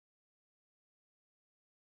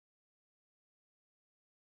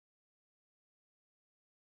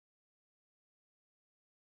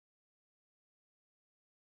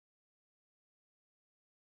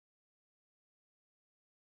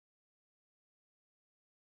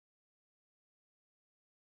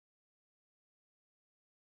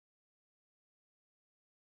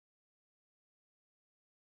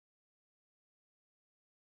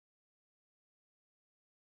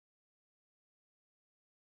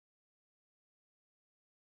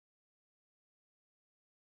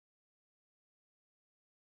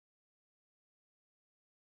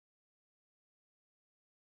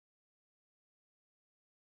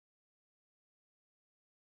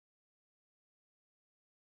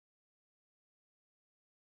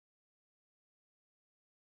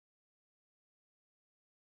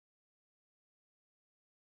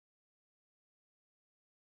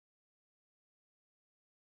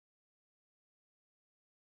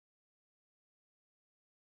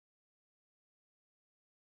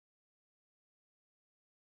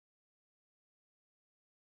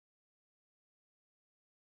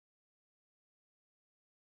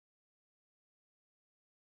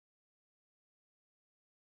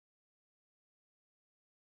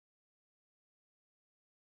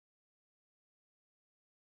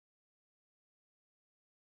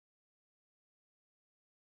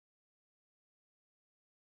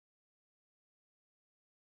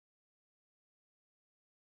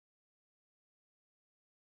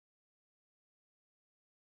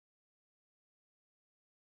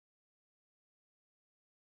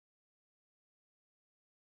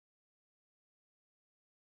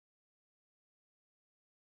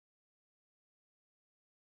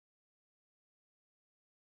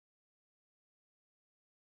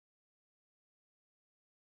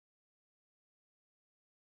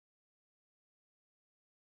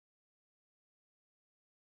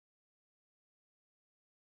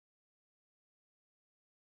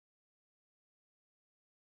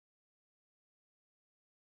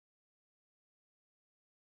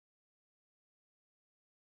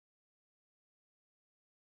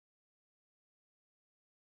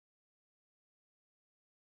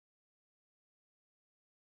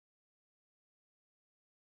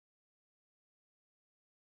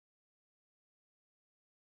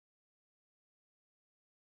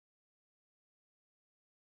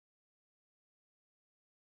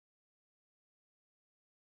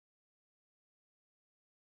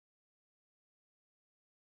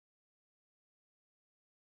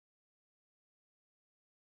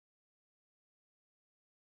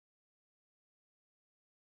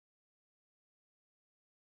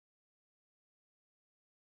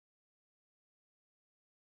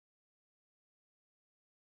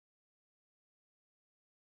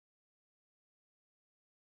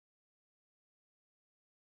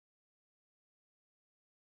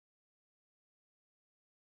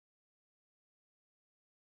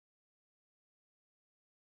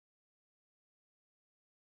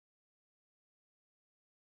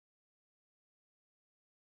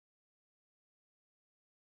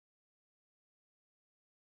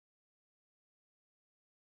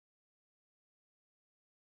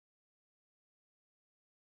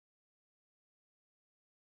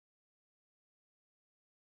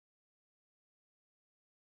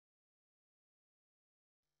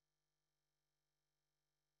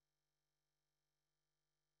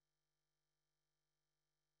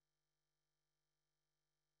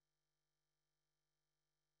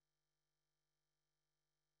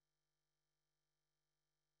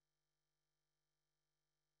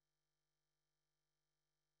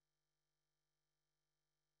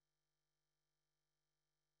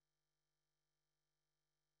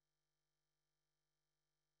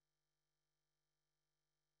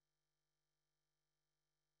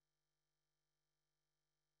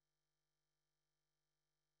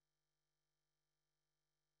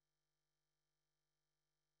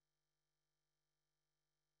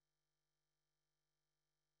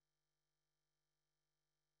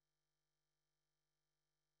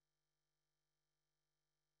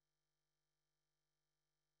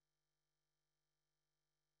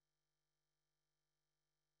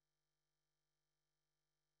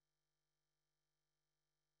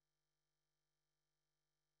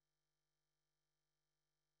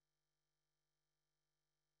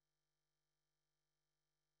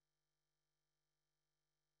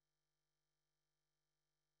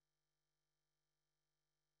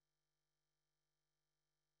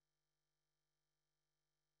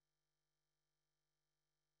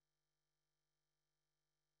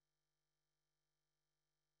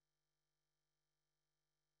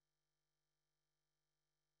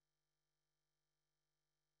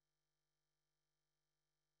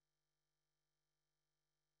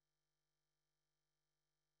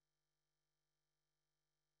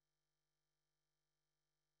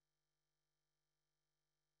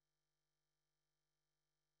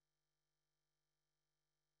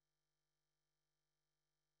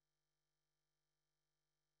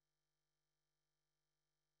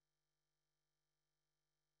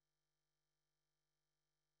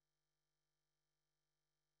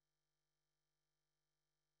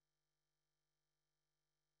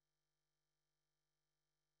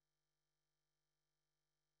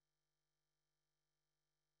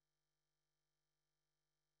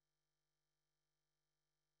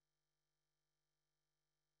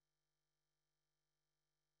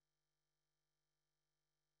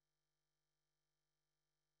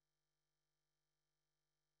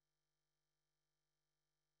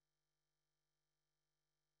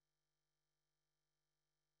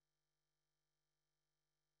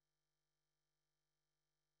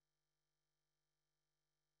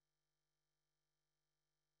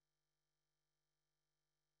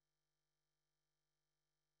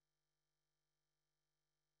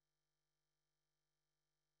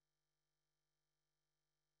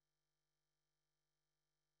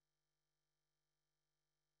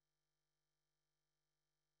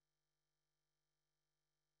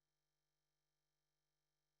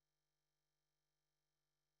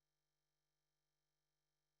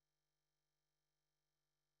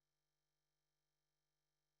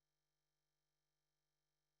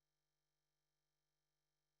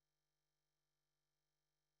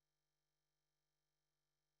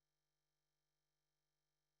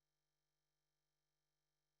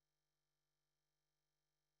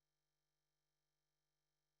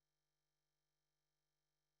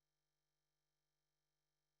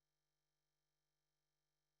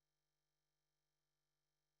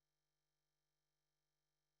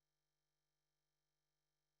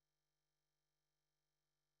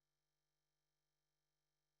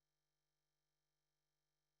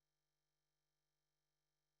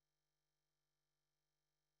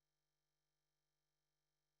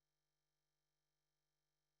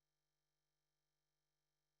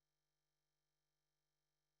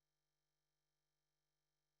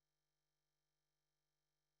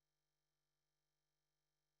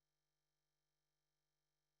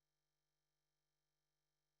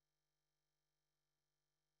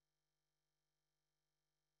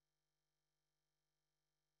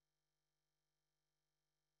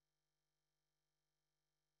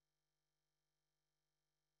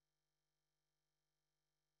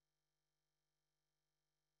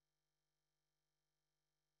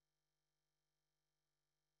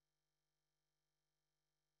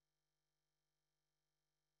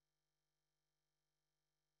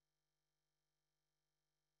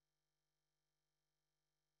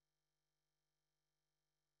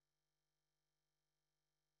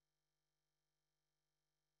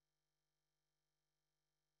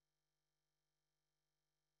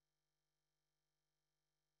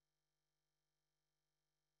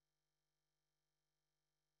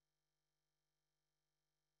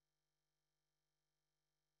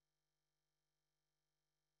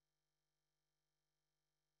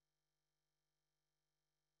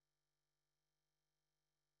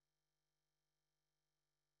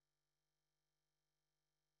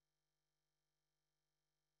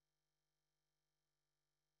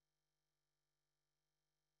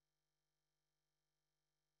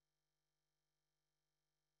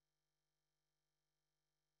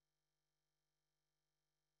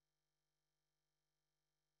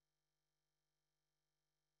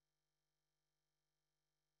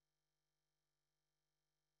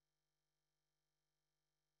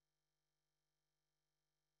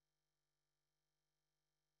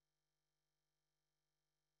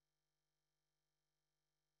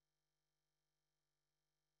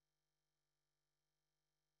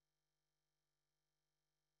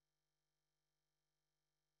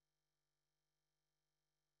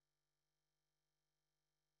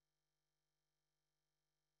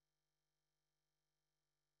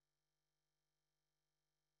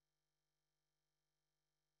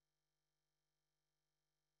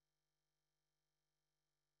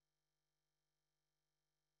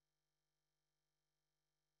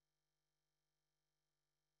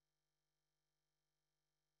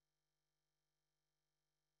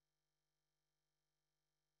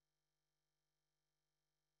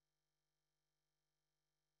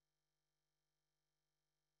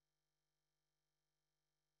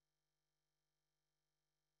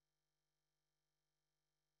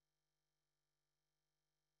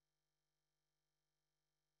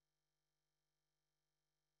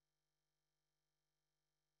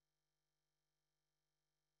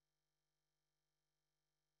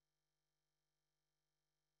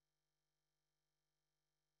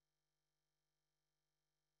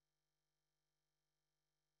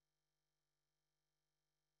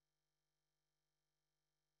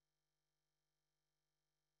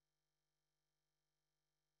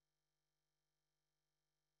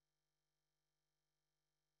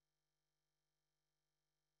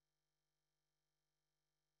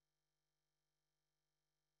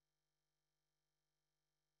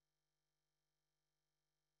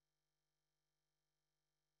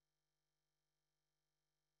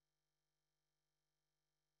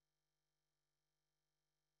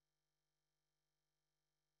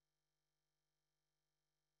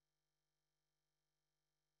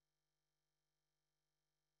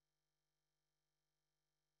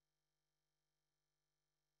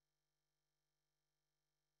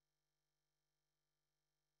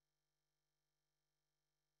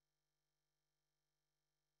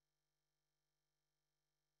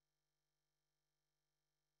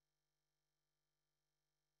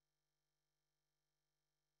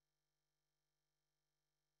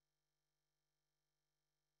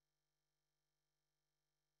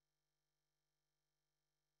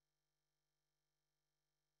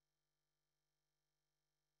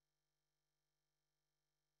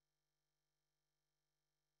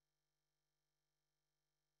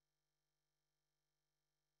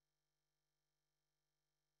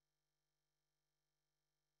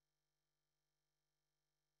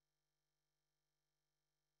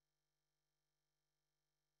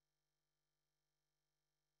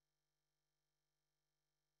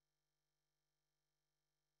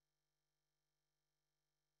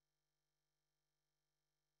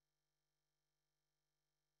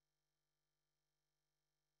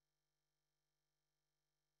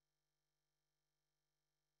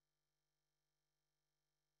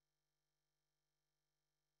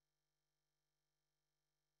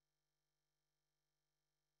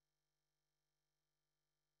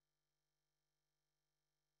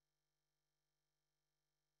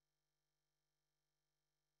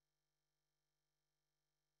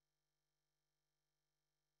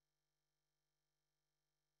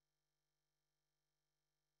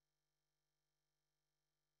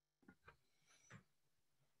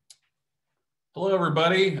Hello,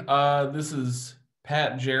 everybody. This is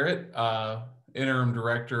Pat Jarrett, Interim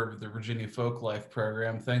Director of the Virginia Folklife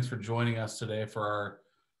program. Thanks for joining us today for our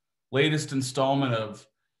latest installment of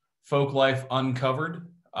Folklife Uncovered.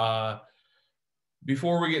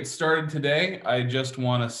 Before we get started today, I just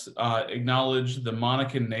want to acknowledge the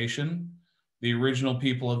Monacan Nation, the original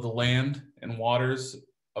people of the land and waters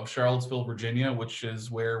of Charlottesville, Virginia, which is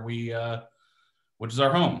where which is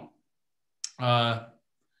our home.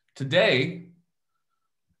 Today,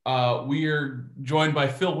 we are joined by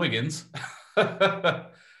Phil Wiggins,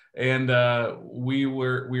 and we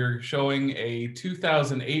are showing a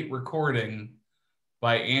 2008 recording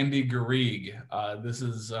by Andy Garrigue. This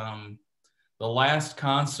is the last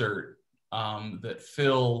concert that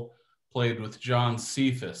Phil played with John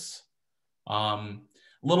Cephas. A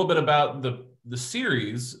little bit about the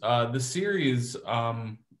series. The series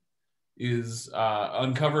is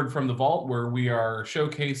Uncovered from the Vault, where we are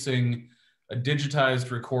showcasing a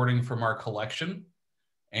digitized recording from our collection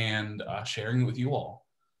and sharing it with you all.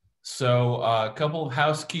 So a couple of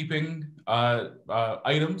housekeeping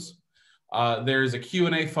items. There's a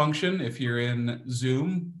Q&A function. If you're in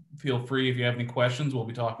Zoom, feel free. If you have any questions, we'll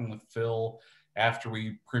be talking with Phil after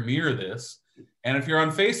we premiere this. And if you're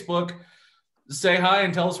on Facebook, say hi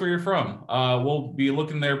and tell us where you're from. We'll be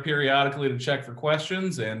looking there periodically to check for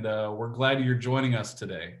questions, and we're glad you're joining us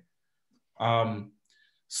today.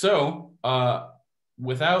 So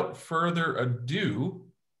without further ado,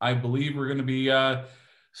 I believe we're going to be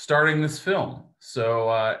starting this film.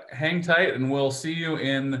 So hang tight, and we'll see you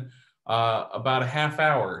in about a half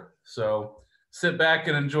hour. So sit back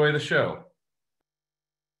and enjoy the show.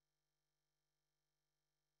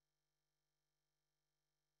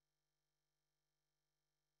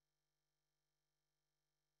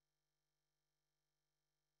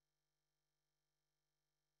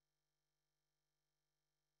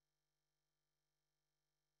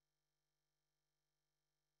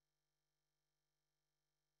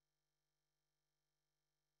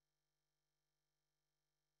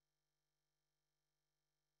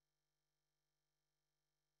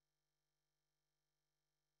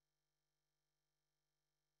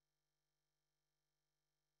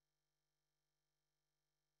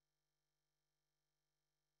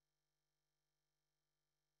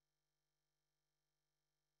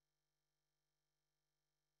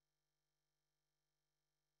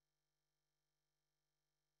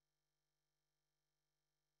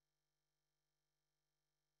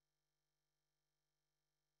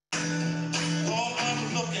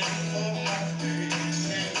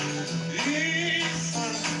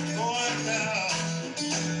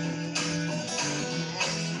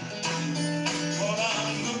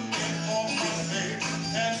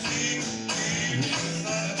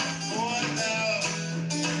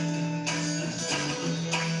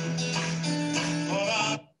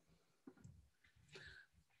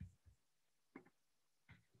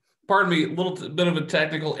 Pardon me, a little bit of a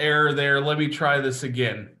technical error there. Let me try this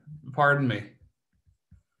again. Pardon me.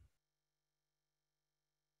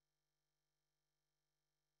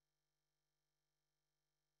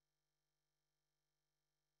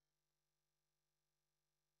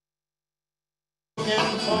 For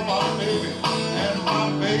my baby, and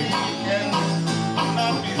my baby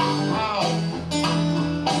cannot be found.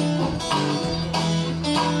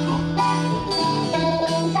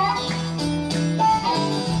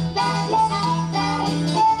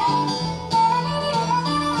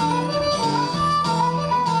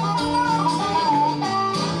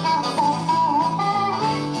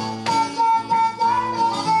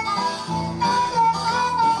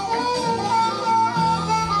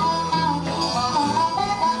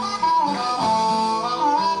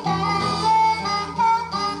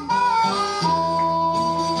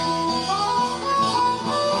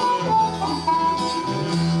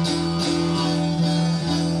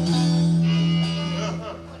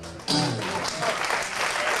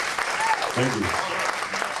 Thank you.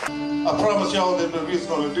 I promise y'all that we're just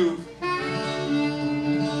going to do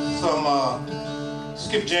some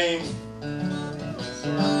Skip James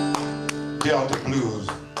Delta Blues.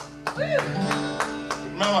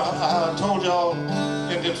 Remember I told y'all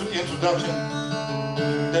in the introduction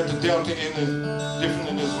that the Delta is different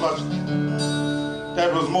in as much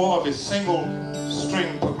that was more of a single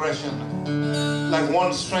string progression, like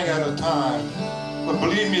one string at a time. But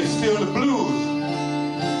believe me, it's still the blues.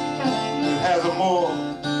 It has a more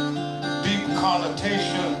deep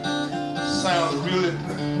connotation, sounds really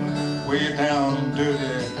way down and dirty.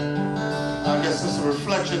 I guess it's a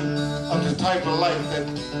reflection of the type of life that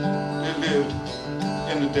they lived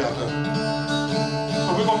in the Delta. So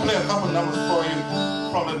we're gonna play a couple numbers for you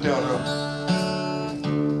from the Delta.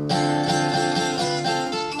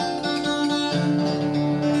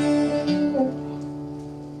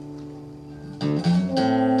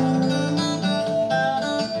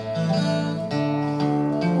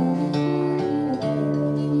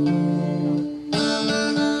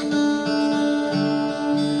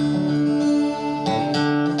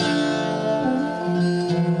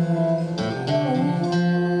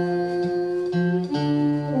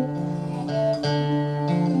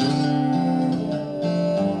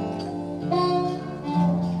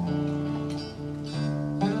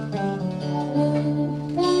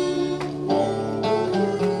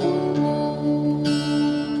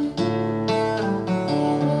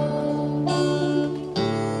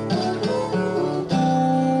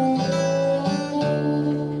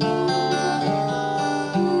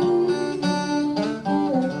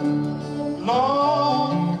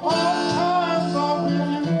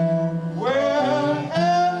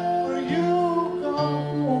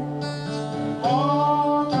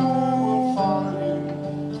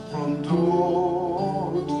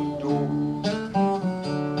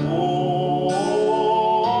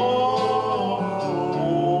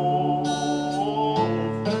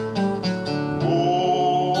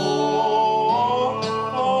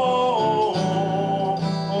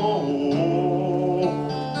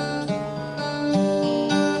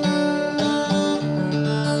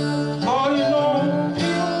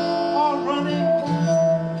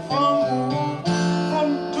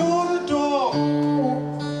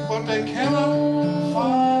 they cannot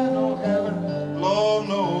find no heaven, Lord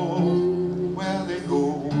knows where they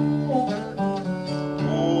go.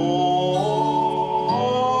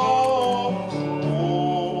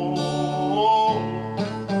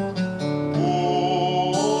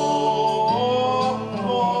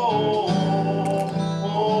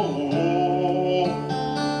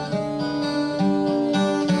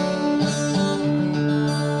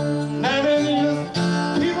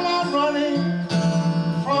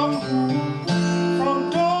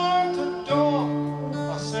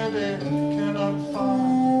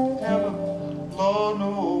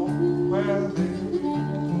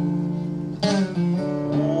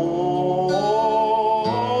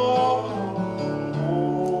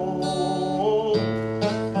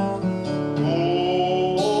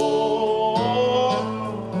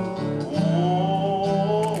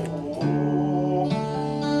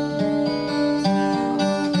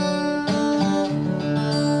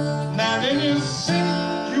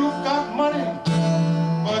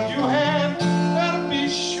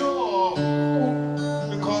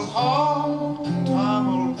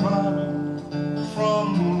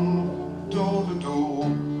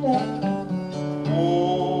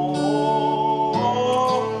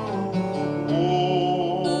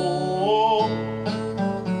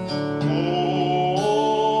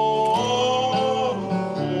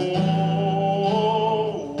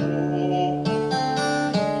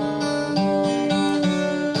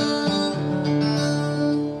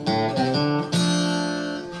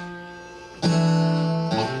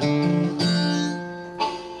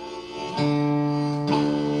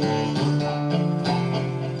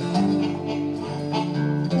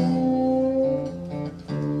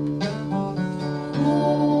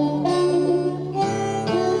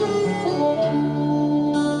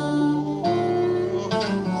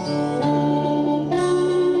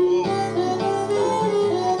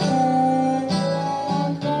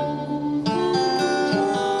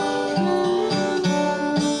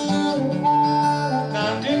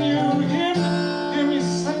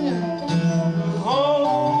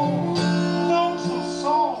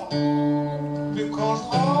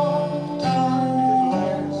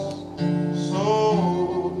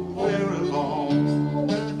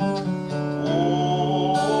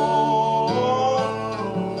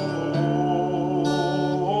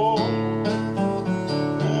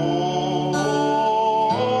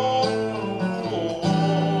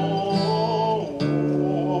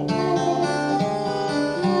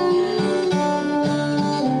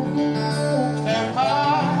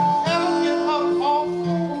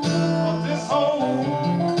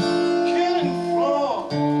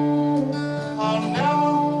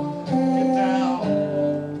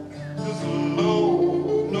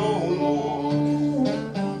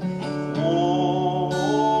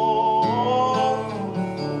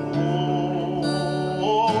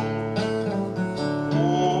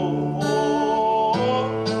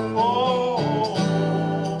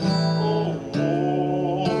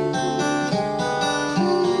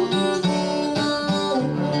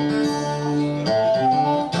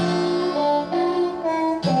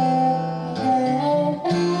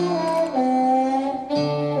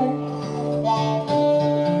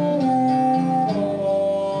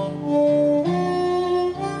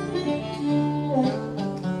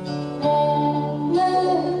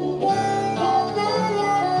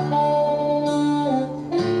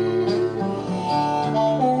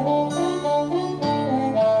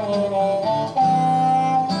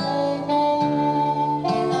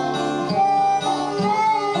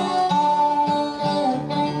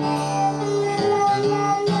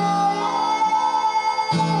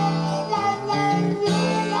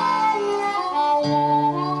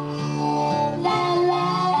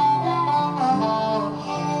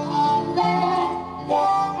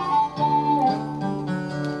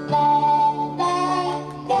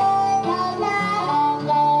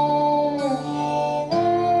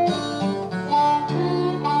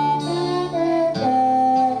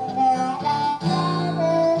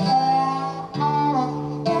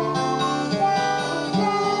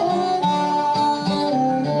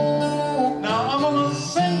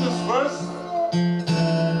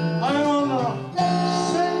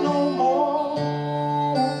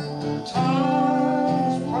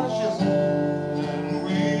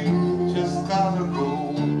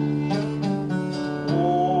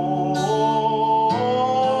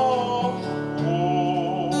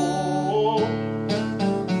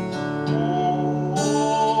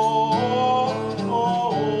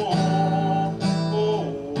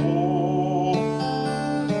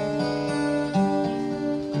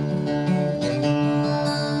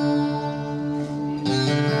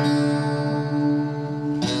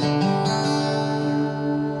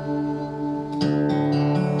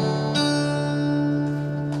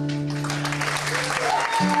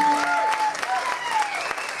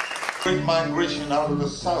 migration out of the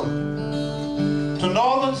South to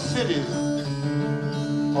northern cities.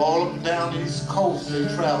 All up and down the East Coast they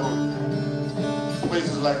traveled.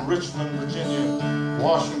 Places like Richmond, Virginia,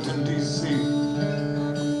 Washington, D.C.,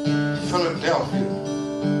 Philadelphia,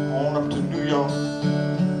 on up to New York,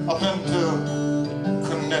 up into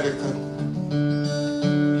Connecticut,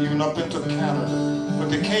 even up into Canada.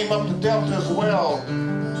 But they came up the Delta as well.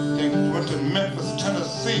 They went to Memphis,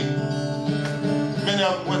 Tennessee. Many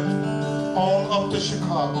of them went on up to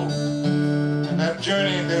Chicago. And that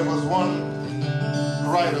journey, there was one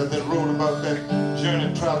writer that wrote about that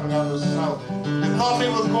journey traveling out of the South. They thought they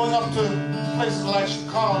was going up to places like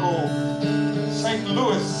Chicago, St.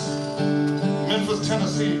 Louis, Memphis,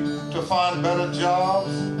 Tennessee, to find better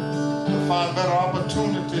jobs, to find better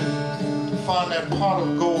opportunities, to find that pot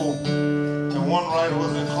of gold. And one writer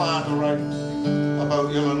was inclined to write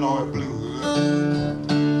about Illinois blues.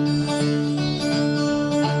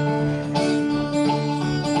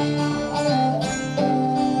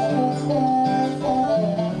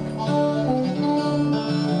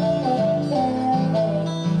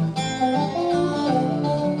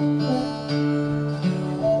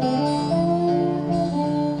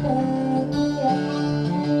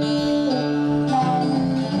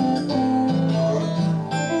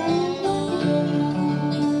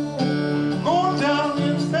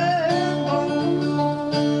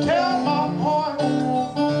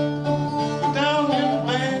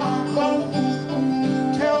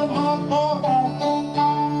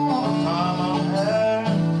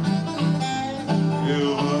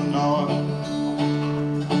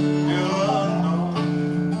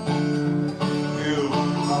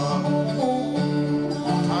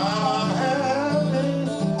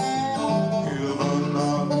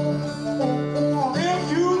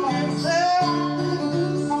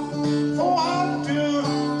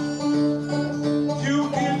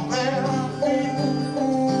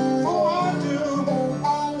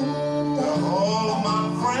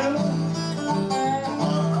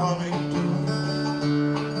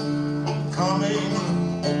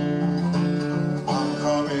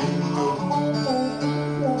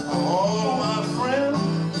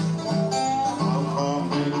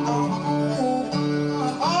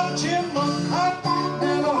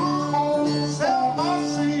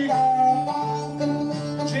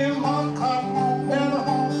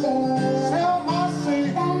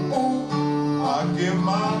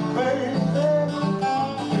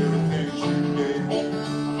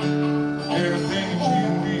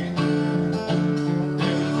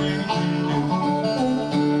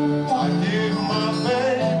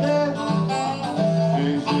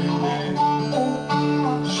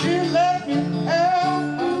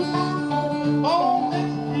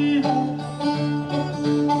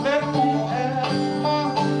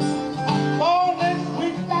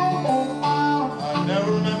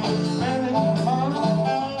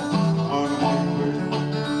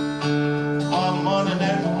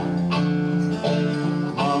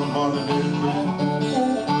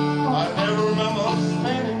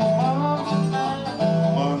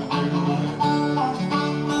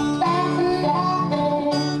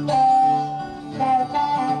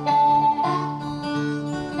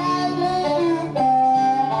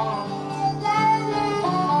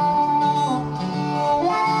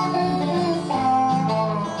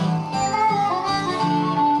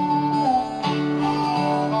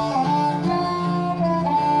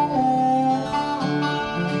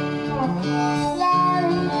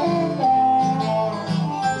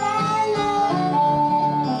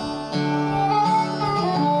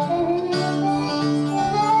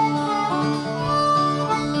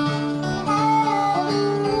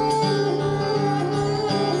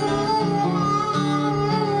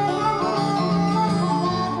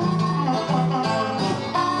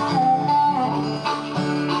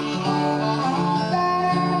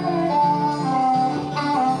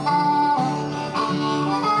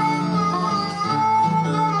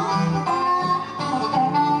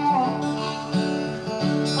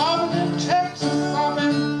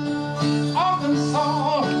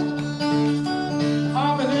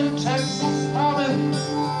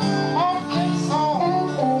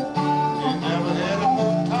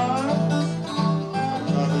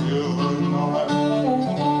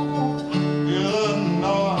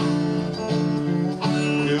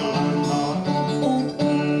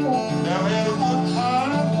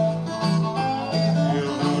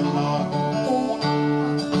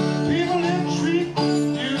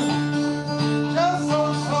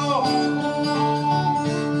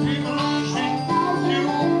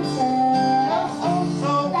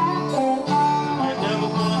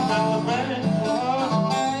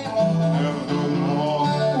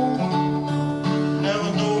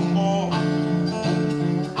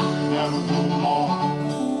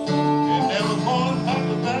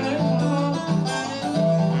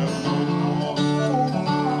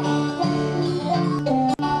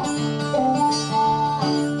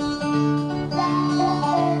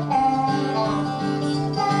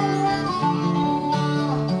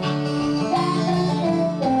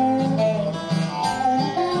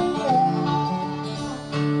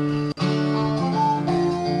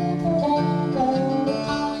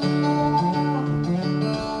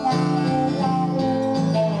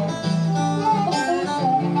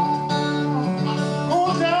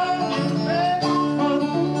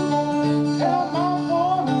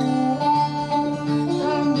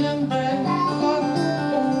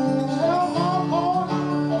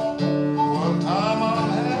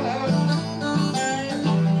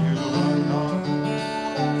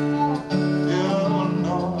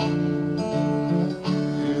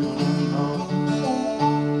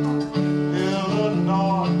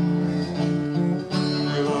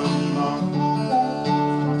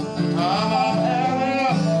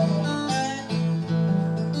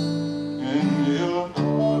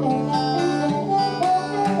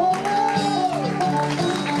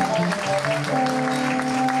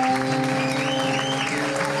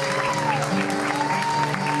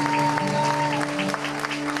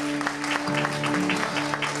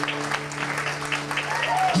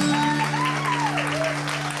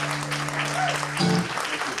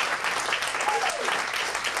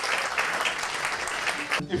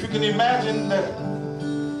 If you can imagine that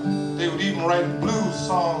they would even write blues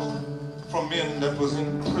songs from men that was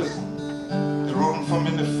in prison. They wrote them from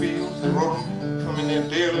in the fields, they wrote them from in their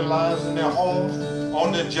daily lives, in their homes,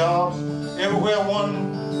 on their jobs. Everywhere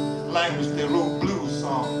one language, they wrote blues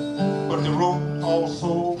songs, but they wrote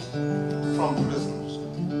also from prisons.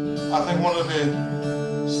 I think one of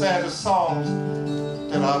the saddest songs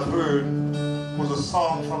that I've heard was a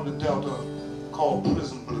song from the Delta called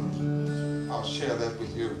Prison Blues. I'll share that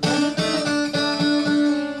with you.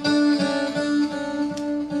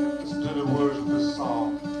 Listen to the words of this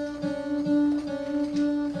song.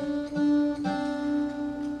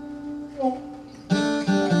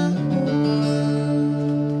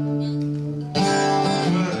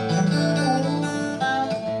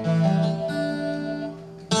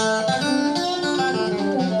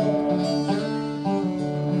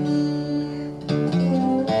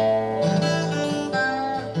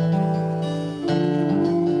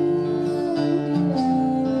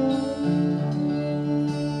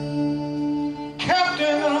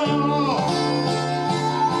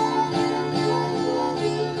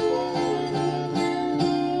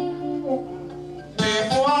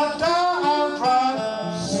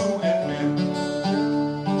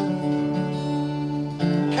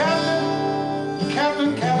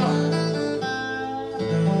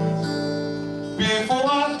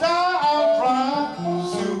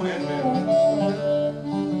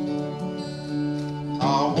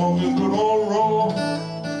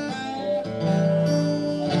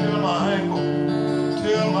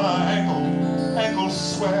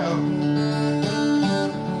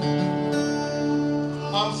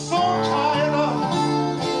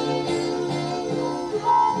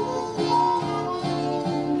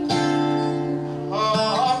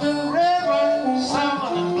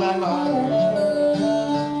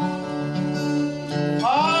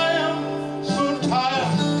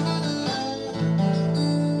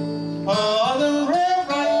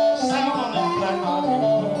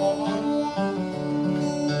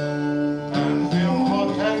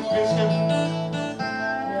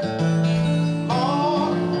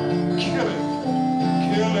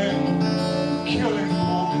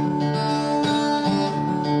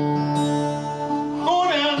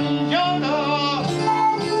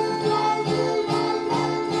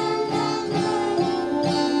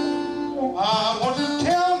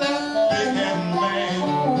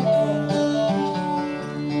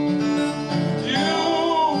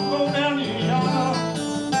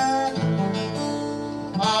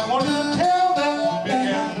 I want to tell that big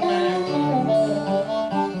man.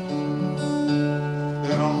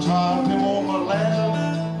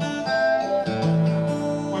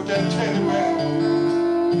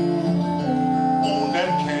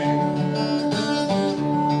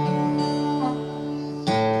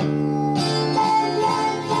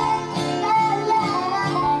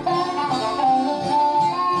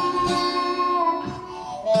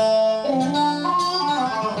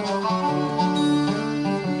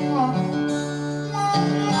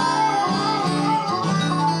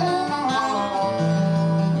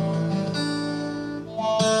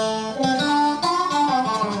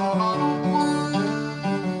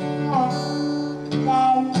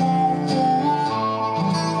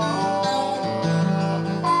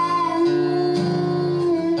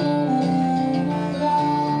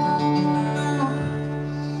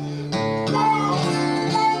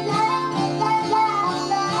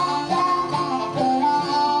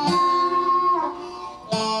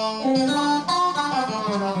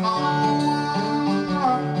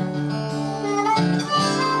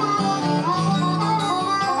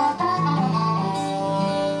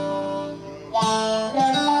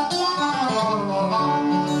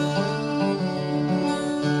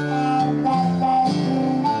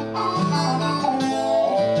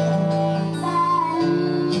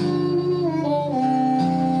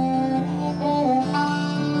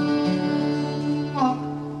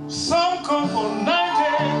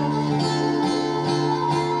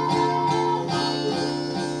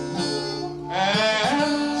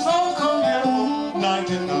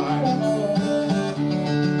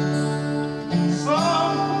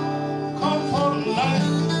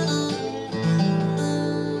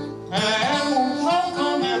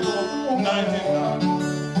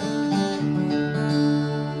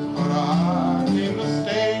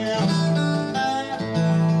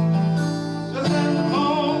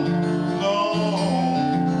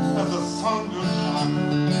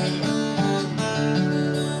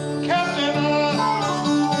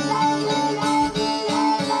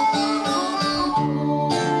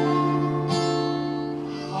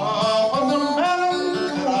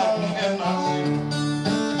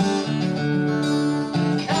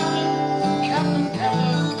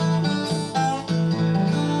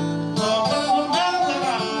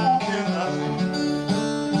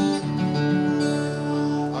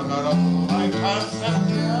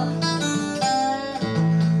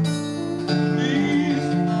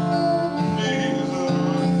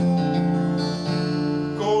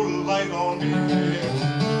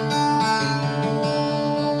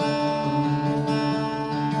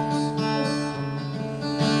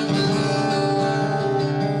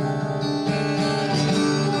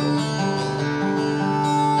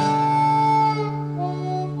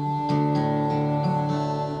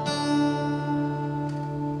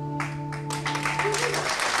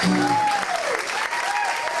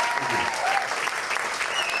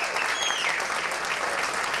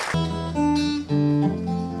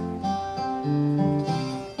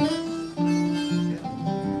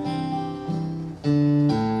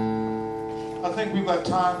 think we've got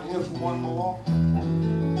time here for one more.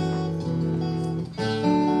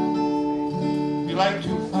 We'd like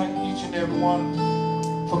to thank each and every one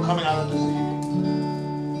for coming out this evening.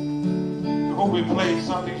 I hope we played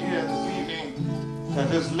something here this evening that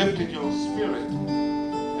has lifted your spirit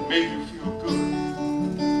and made you feel good.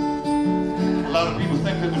 A lot of people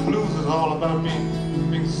think that the blues is all about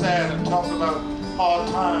being sad and talking about hard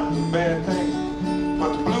times and bad things.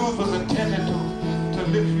 But the blues was intended to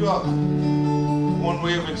lift you up. One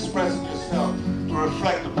way of expressing yourself, to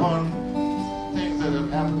reflect upon things that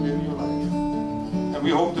have happened in your life. And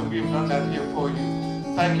we hope that we have done that here for you.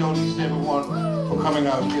 Thank you all, each and every one, for coming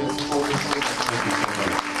out here. For this Thank you so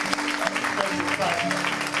much.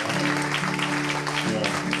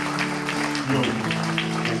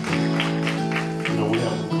 We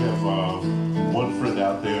have one friend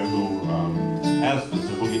out there who asked us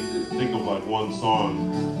if we could think of like one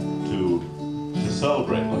song to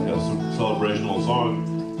celebrate, like a celebrational song.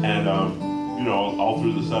 And all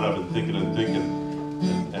through the set I've been thinking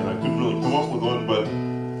and I couldn't really come up with one, but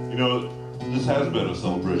this has been a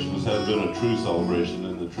celebration. This has been a true celebration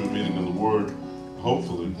in the true meaning of the word,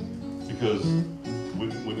 hopefully, because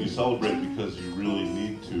when you celebrate because you really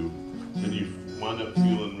need to, then you wind up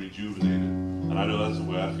feeling rejuvenated. And I know that's the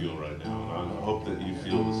way I feel right now, and I hope that you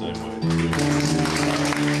feel the same way.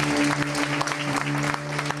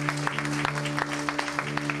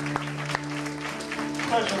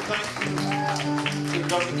 Special thanks to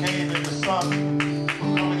Dr. Kane and his son for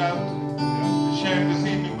coming out and sharing this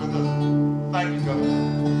evening with us. Thank you, Governor.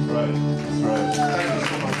 That's right. That's right. Thank you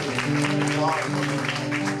so much.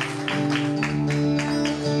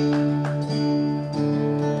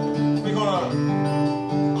 We're going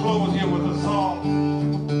to close here with a song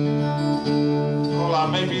called I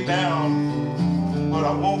May Be Down, but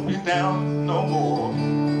I Won't Be Down No More.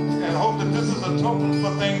 And hope that this is a token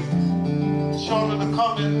for things shortly to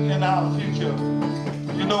come in our future.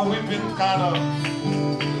 We've been kind of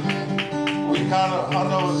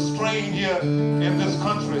under a strain here in this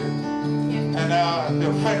country, and the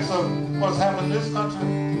effects of what's happened in this country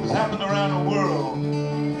is happening around the world.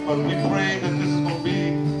 But we pray that this is going to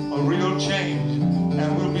be a real change,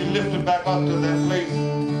 and we'll be lifted back up to that place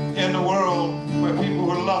in the world where people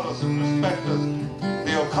will love us and respect us.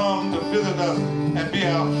 They'll come to visit us and be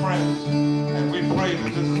our friends, and we pray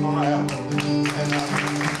that this is going to happen.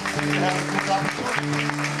 And we have this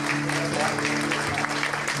opportunity.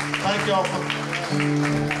 Thank y'all for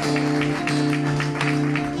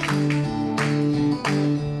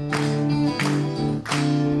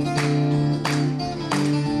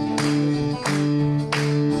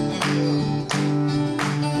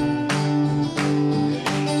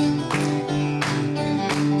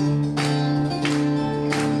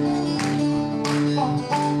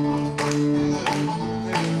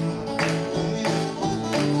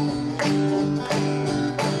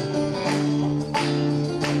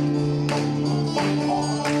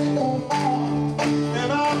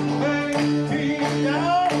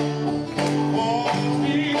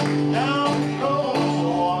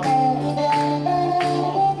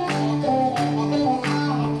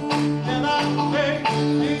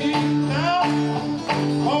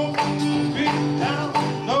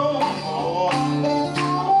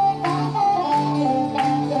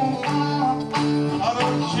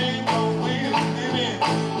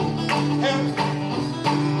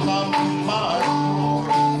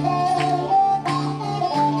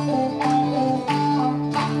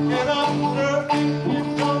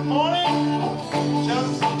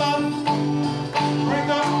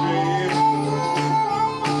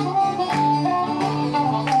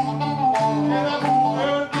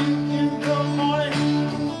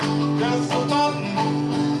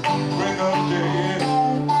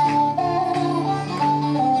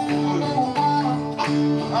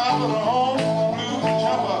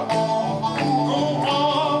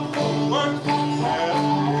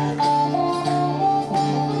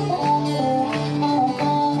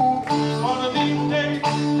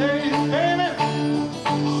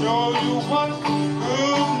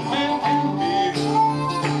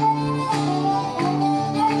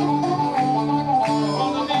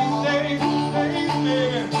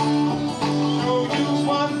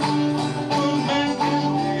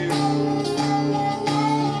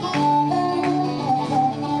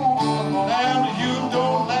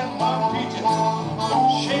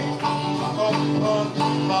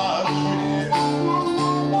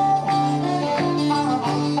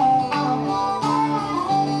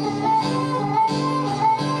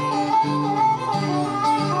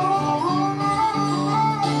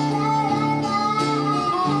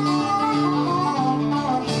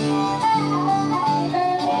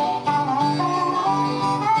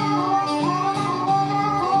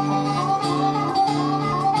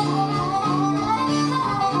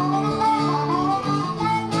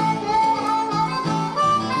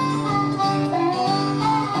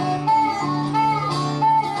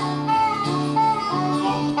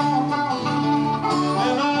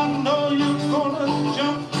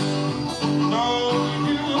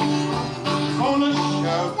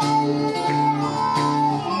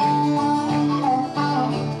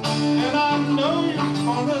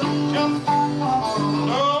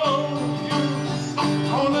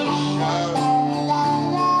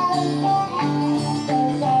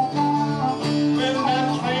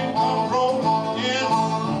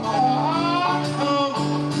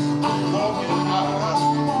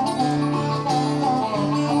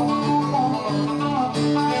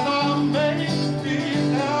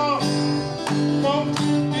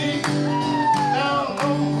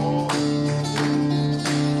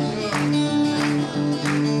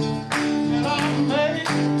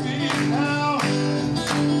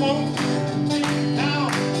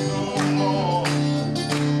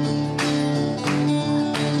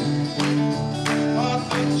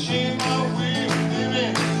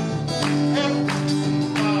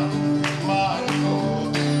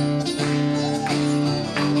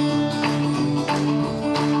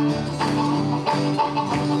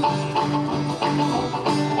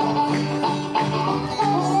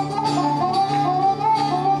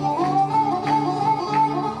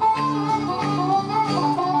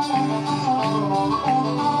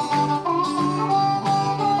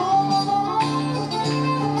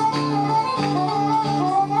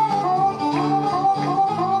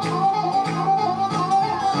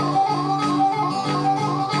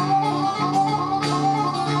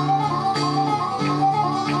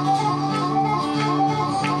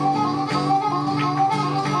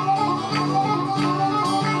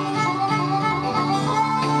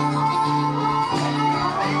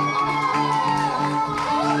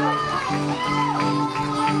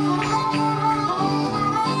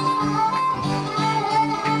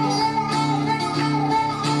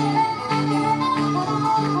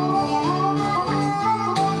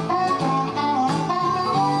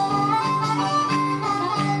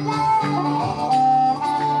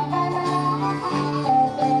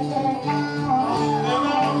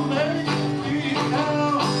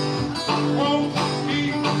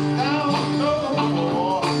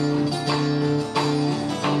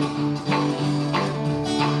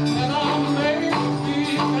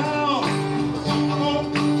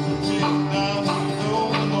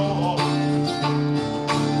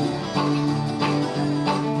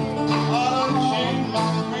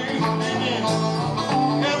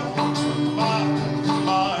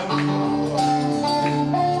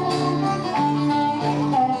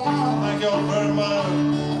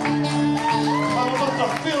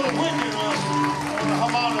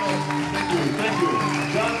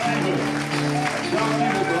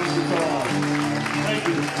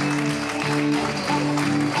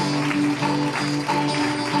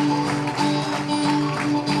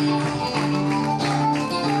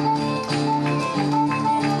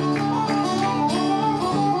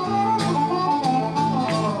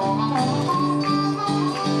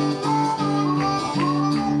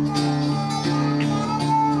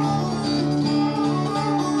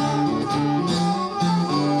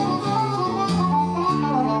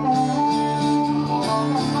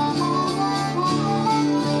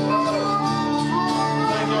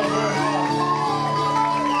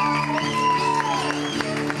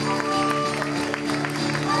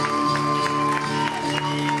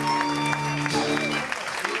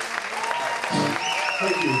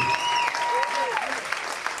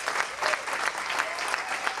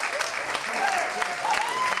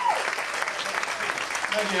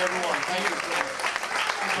Thank you, everyone. Thank you.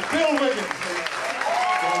 Mr. Phil Wiggins.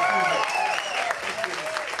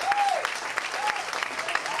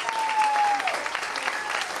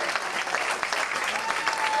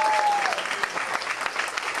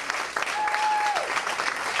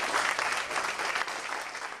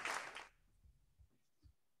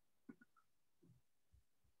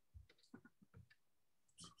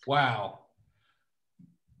 Wow.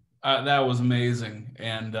 That was amazing.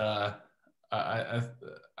 And I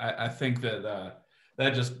think that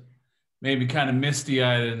that just made me kind of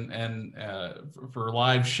misty-eyed and for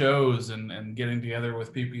live shows and getting together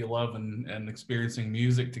with people you love and experiencing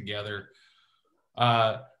music together.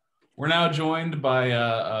 We're now joined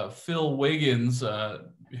by Phil Wiggins,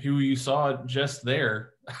 who you saw just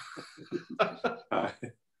there. Hi.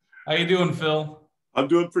 How you doing, Phil? I'm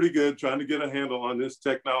doing pretty good, trying to get a handle on this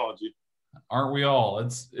technology. Aren't we all?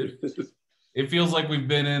 It feels like we've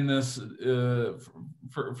been in this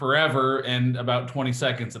for forever and about 20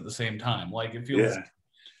 seconds at the same time. Like it feels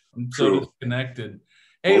I'm so disconnected.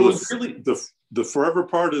 Hey, well, it was really the forever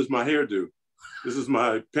part is my hairdo. This is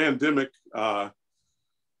my pandemic,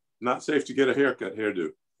 not safe to get a haircut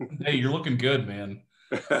hairdo. Hey, you're looking good, man.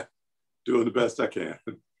 Doing the best I can.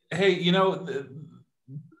 Hey, you know,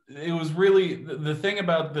 it was really the thing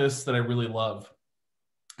about this that I really love,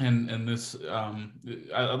 and this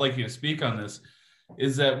I'd like you to speak on this,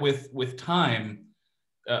 is that with time,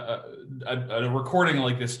 a recording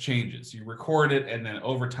like this changes. You record it, and then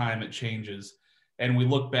over time it changes, and we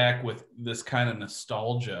look back with this kind of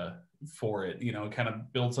nostalgia for it. You know, kind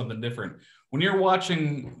of build something different. When you're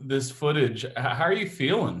watching this footage, how are you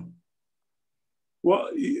feeling? Well,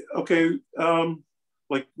 okay.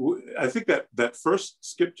 Like I think that first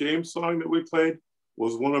Skip James song that we played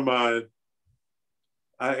was one of my,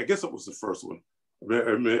 I guess it was the first one,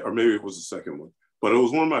 or maybe it was the second one, but it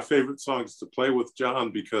was one of my favorite songs to play with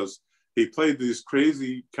John because he played these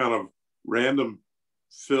crazy kind of random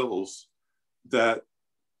fills that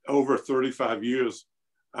over 35 years,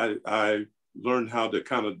 I learned how to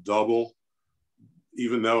kind of double,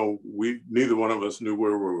 even though neither one of us knew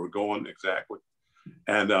where we were going exactly.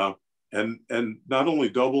 And not only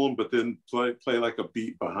double them, but then play like a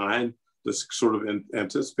beat behind to sort of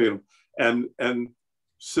anticipate them. And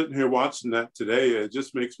sitting here watching that today, it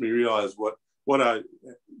just makes me realize what I,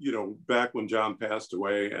 you know, back when John passed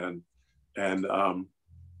away, and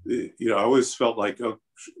you know, I always felt like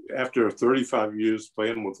after 35 years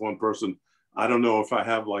playing with one person, I don't know if I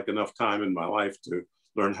have like enough time in my life to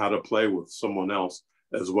learn how to play with someone else.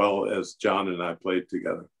 as well as John and I played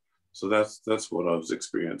together. So that's what I was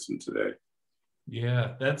experiencing today.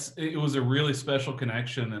 Yeah, it was a really special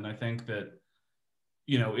connection. And I think that,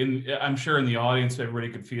 you know, I'm sure in the audience, everybody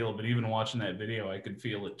could feel it, but even watching that video, I could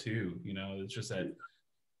feel it too. You know, it's just that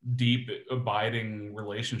deep, abiding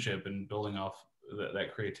relationship and building off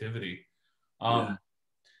that creativity. Yeah.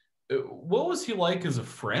 What was he like as a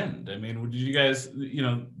friend? I mean, did you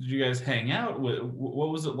guys hang out? What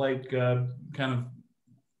was it like, kind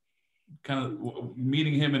of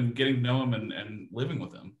meeting him and getting to know him and living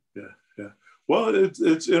with him? Yeah. Well,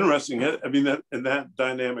 it's interesting. I mean, that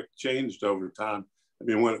dynamic changed over time. I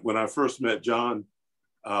mean, when I first met John,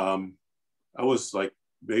 I was like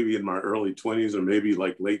maybe in my early 20s or maybe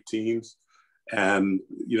like late teens, and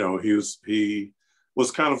you know, he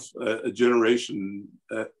was kind of a generation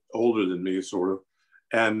older than me, sort of,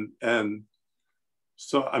 and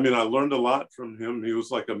so I mean, I learned a lot from him. He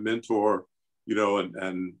was like a mentor, you know,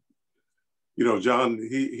 and you know, John,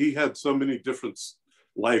 he had so many different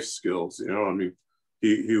life skills, you know. I mean,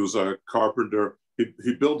 he was a carpenter.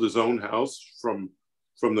 He built his own house from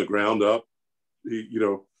the ground up. You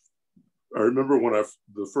know, I remember when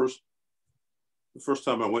the first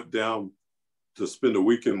time I went down to spend a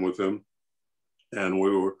weekend with him, and we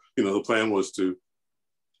were, you know, the plan was to,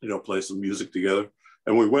 you know, play some music together,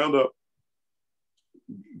 and we wound up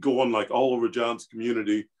going like all over John's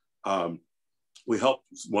community. We helped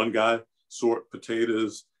one guy sort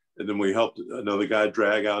potatoes, and then we helped another guy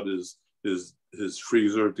drag out his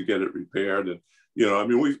freezer to get it repaired. And you know, I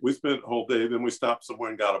mean, we spent the whole day. Then we stopped somewhere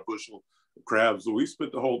and got a bushel of crabs. So we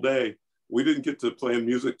spent the whole day. We didn't get to playing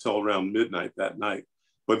music till around midnight that night.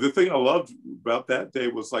 But the thing I loved about that day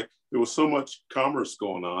was like there was so much commerce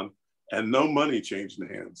going on, and no money changing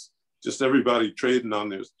hands. Just everybody trading on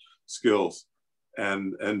their skills.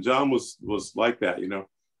 And John was like that, you know.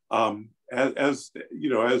 As you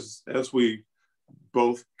know, as we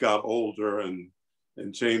both got older and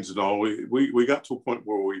changed and all, we got to a point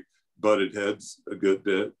where we butted heads a good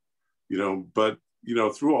bit, you know. But you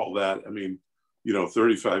know, through all that, I mean, you know,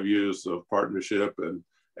 35 years of partnership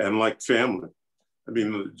and like family. I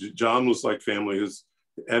mean, John was like family. His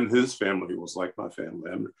family was like my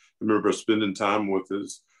family. I remember spending time with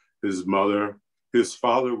his mother. His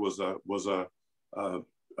father was a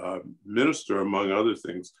minister, among other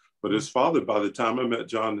things. But his father, by the time I met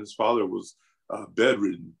John, his father was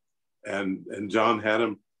bedridden, and John had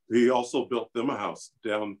him. He also built them a house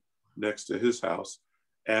down next to his house.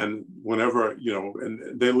 And whenever, you know,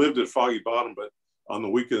 and they lived at Foggy Bottom, but on the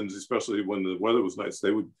weekends, especially when the weather was nice,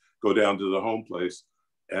 they would go down to the home place.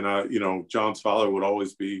 And you know, John's father would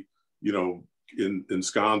always be, you know,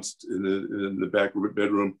 ensconced in the back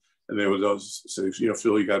bedroom, and they would always say, you know,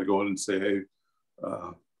 Phil, you got to go in and say hey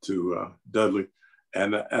to Dudley.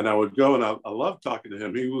 And I would go, and I loved talking to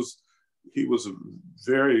him. He was a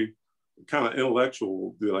very kind of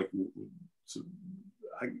intellectual, like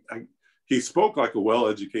he spoke like a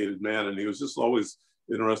well-educated man, and he was just always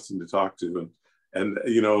interesting to talk to. And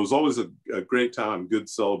you know, it was always a great time, good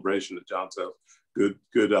celebration at John Cephas,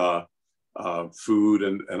 good food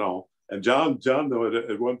and all. And John though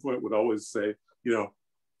at one point would always say, you know,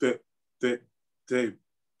 that they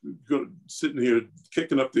go sitting here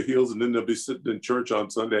kicking up their heels, and then they'll be sitting in church on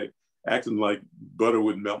Sunday acting like butter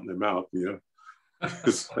would melt in their mouth, you know.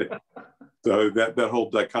 It's like, so that whole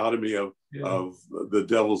dichotomy of the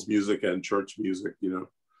devil's music and church music, you know.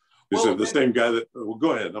 Well, the same guy that, well,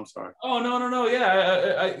 go ahead, I'm sorry. Oh, no.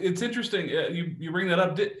 Yeah, it's interesting. You bring that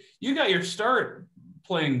up. You got your start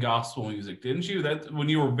playing gospel music, didn't you? That when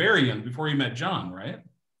you were very young, before you met John, right?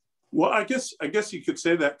 Well, I guess you could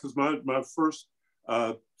say that, because my first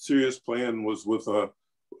serious playing was with a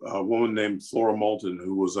woman named Flora Moulton,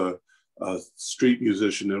 who was a street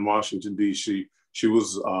musician in Washington, D.C. She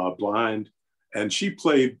was blind, and she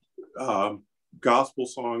played gospel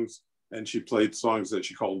songs, and she played songs that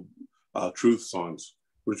she called truth songs,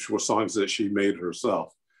 which were songs that she made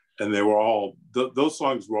herself. And they were all, those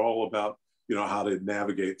songs were all about, you know, how to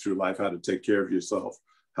navigate through life, how to take care of yourself,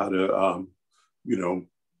 how to, you know,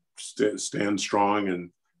 stand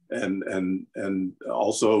strong and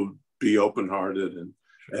also be open-hearted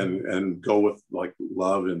and go with like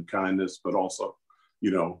love and kindness, but also,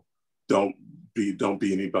 you know, don't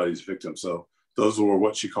be anybody's victim. So those were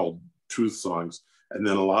what she called truth songs. And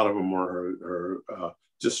then a lot of them were her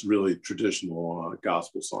just really traditional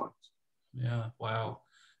gospel songs. Yeah, wow.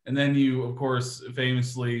 And then you, of course,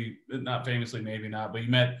 not famously, maybe not, but you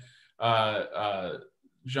met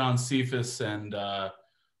John Cephas and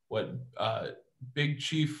Big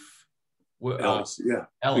Chief Ellis, yeah.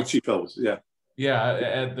 Ellis. Big Chief Ellis, yeah. Yeah,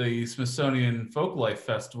 at the Smithsonian Folklife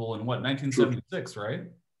Festival in what, 1976, right?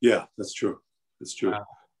 Yeah, that's true. That's true. Wow.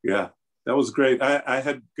 Yeah, that was great.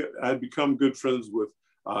 I'd become good friends with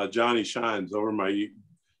Johnny Shines over my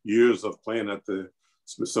years of playing at the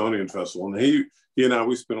Smithsonian Festival, and he and I,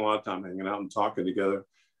 we spent a lot of time hanging out and talking together.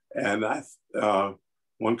 And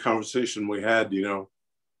one conversation we had,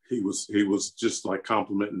 he was just like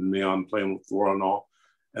complimenting me on playing with Flora and all.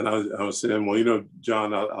 And I was saying, well,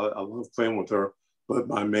 John, I love playing with her, but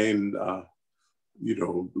my main,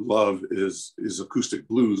 love is acoustic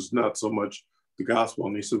blues, not so much the gospel.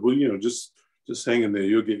 And he said, well, just hang in there,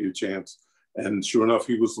 you'll get your chance. And sure enough,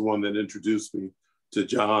 he was the one that introduced me to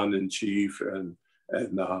John and Chief and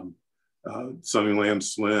Sunnyland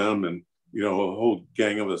Slim and a whole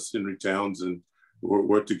gang of us, Henry Towns, and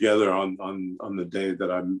we're together on the day that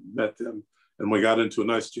I met them. And we got into a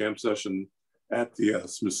nice jam session at the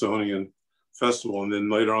Smithsonian Festival. And then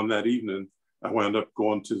later on that evening, I wound up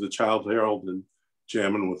going to the Child Herald and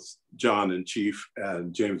jamming with John and Chief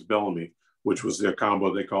and James Bellamy, which was their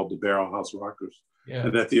combo they called the Barrel House Rockers. Yeah.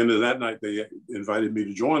 And at the end of that night, they invited me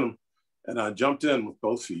to join them, and I jumped in with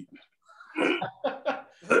both feet.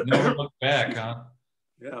 Never looked back, huh?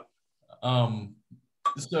 Yeah.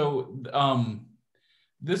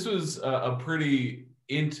 This was a pretty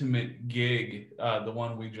intimate gig, the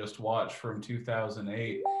one we just watched from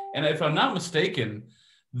 2008. And if I'm not mistaken,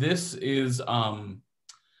 this is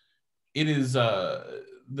it is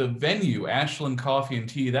the venue, Ashland Coffee and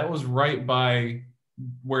Tea. That was right by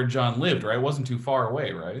where John lived, right? It wasn't too far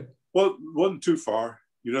away, right? Well, it wasn't too far.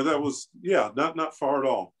 That was, not far at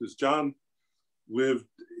all. Because John lived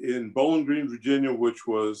in Bowling Green, Virginia, which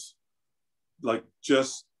was like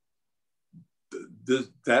just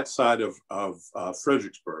that side of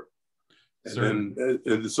Fredericksburg. And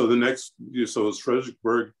then, so the next, so it's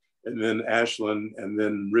Fredericksburg, and then Ashland, and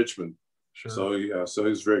then Richmond. Sure. So yeah, so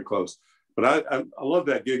he's very close. But I love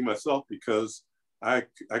that gig myself because I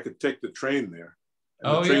could take the train there.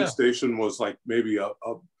 And the train station was like maybe a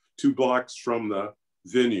 2 blocks from the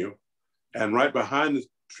venue. And right behind the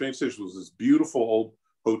train station was this beautiful old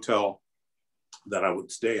hotel that I would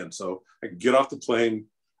stay in. So I could get off the train,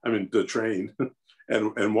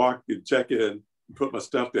 and walk, check in, put my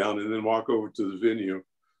stuff down, and then walk over to the venue.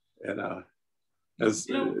 And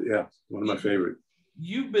one of my favorite.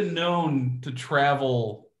 You've been known to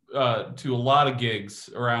travel to a lot of gigs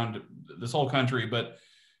around this whole country, but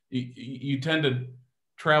you tend to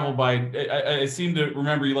travel by, I seem to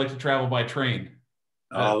remember you like to travel by train.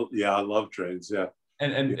 Yeah, I love trains. Yeah.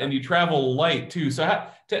 And you travel light too. So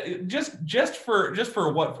just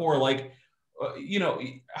for what for, like,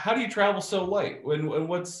 how do you travel so light? And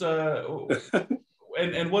what's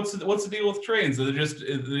and what's the deal with trains? Do they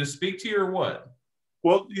just speak to you or what?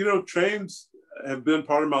 Well, trains have been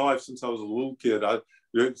part of my life since I was a little kid.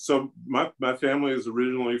 So my family is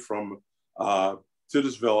originally from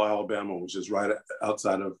Titusville, Alabama, which is right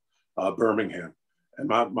outside of Birmingham. And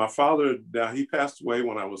my father, now he passed away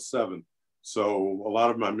when I was 7. So a lot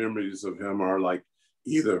of my memories of him are like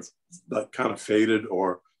either like kind of faded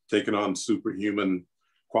or taken on superhuman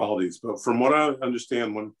qualities. But from what I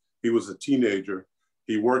understand, when he was a teenager,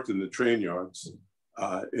 he worked in the train yards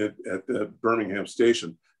at the Birmingham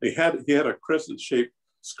station. He had a crescent-shaped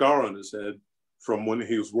scar on his head from when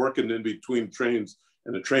he was working in between trains,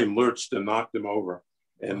 and the train lurched and knocked him over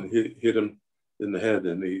and hit him in the head,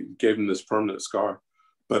 and he gave him this permanent scar.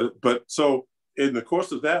 But so in the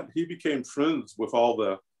course of that, he became friends with all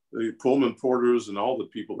the Pullman porters and all the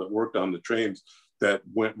people that worked on the trains that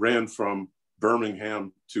ran from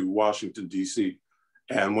Birmingham to Washington, D.C.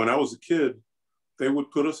 And when I was a kid, they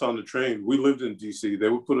would put us on the train. We lived in D.C. They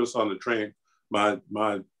would put us on the train. My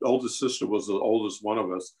oldest sister was the oldest one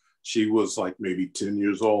of us. She was like maybe 10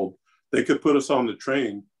 years old. They could put us on the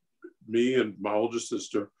train, me and my older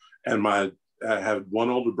sister, and I had one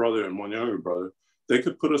older brother and one younger brother. They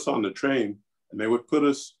could put us on the train, and they would put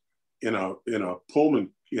us in a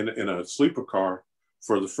Pullman, in a sleeper car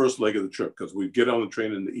for the first leg of the trip, because we'd get on the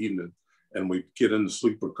train in the evening and we'd get in the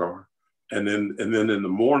sleeper car. And then in the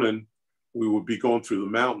morning, we would be going through the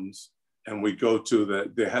mountains, and we'd go to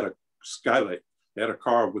they had a skylight. They had a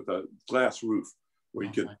car with a glass roof where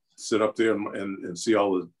you could sit up there and see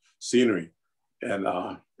all the scenery.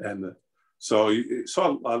 So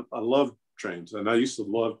I love trains, and I used to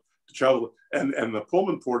love to travel. And the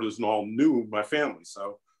Pullman porters and all knew my family,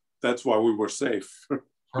 so that's why we were safe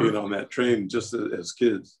being on that train just as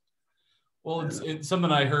kids. Well, it's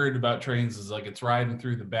something I heard about trains is like it's riding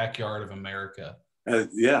through the backyard of America.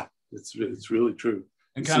 Yeah, it's really true.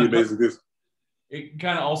 And it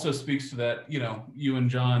kind of also speaks to that, you and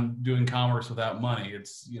John doing commerce without money.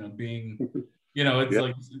 It's, being You know, it's Yeah.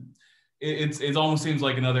 like it almost seems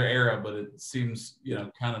like another era, but it seems, you know,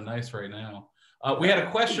 kind of nice right now. We had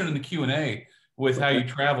a question in the Q&A with how you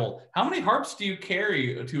travel. How many harps do you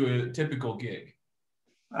carry to a typical gig?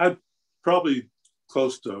 I'd probably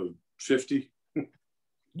close to 50.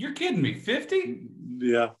 You're kidding me, 50?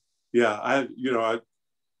 Yeah. I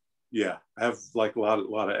have like a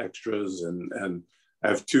lot of extras, and I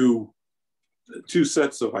have two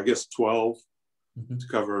sets of, I guess, 12 to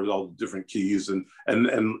cover all the different keys, and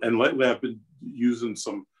lately I've been using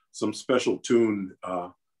some special tuned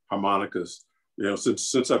harmonicas. You know,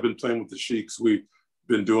 since I've been playing with the Sheiks, we've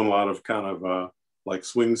been doing a lot of kind of like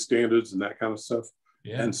swing standards and that kind of stuff.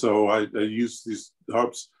 Yeah. And so I use these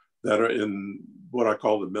harps that are in what I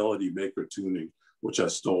call the melody maker tuning, which I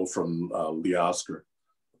stole from Lee Oscar.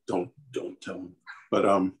 Don't tell him,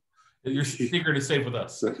 but your secret is safe with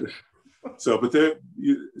us. But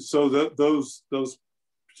those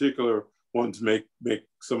particular ones make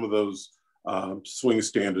some of those swing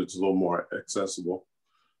standards a little more accessible,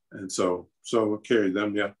 and so I carry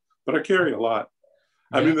them. Yeah, but I carry a lot.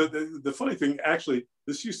 Yeah. I mean, the funny thing, actually,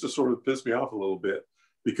 this used to sort of piss me off a little bit,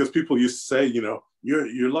 because people used to say, you know,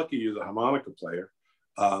 you're lucky you're the harmonica player,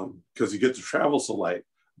 because you get to travel so light.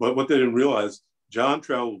 But what they didn't realize, John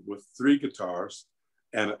traveled with 3 guitars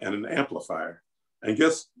and an amplifier, and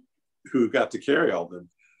guess who got to carry all of them?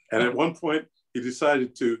 And at one point, he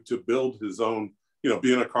decided to build his own, you know,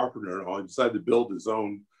 being a carpenter and all, he decided to build his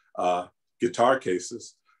own guitar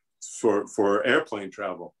cases for airplane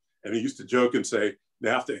travel. And he used to joke and say,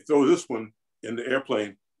 now if they throw this one in the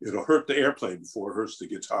airplane, it'll hurt the airplane before it hurts the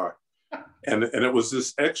guitar. And it was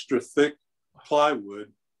this extra thick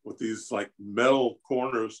plywood with these like metal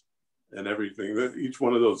corners and everything. Each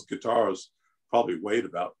one of those guitars probably weighed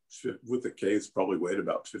about, with the case, probably weighed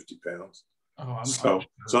about 50 pounds. Oh, so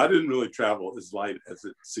I didn't really travel as light as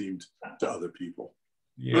it seemed to other people.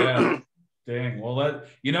 Yeah. Dang. Well, that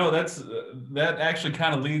actually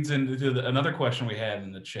kind of leads into another question we had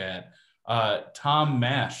in the chat. Tom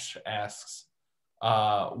Mash asks,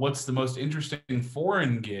 what's the most interesting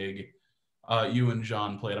foreign gig you and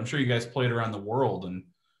John played? I'm sure you guys played around the world, and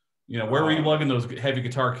you know, where were you lugging those heavy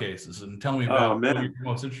guitar cases? And tell me about what your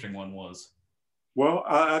most interesting one was. Well,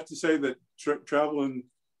 I have to say that traveling,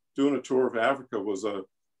 doing a tour of Africa was a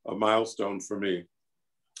milestone for me.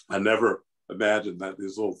 I never imagined that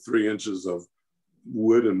these little 3 inches of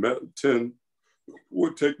wood and tin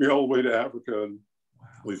would take me all the way to Africa. And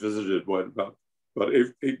we visited about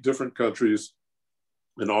 8 different countries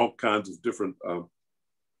and all kinds of different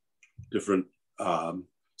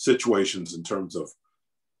situations in terms of,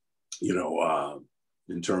 you know,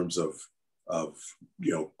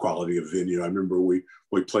 quality of venue. I remember we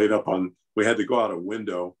played up on, we had to go out a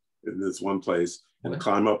window in this one place and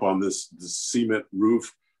climb up on this cement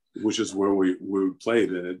roof, which is where we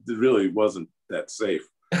played, and it really wasn't that safe.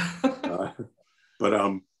 But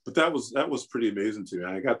that was pretty amazing to me.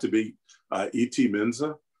 I got to meet E.T.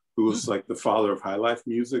 Menza, who was like the father of high life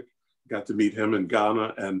music. Got to meet him in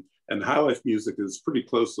Ghana, and high life music is pretty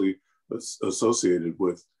closely associated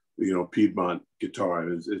with, you know, Piedmont guitar.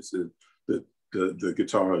 The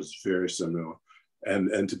guitar is very similar,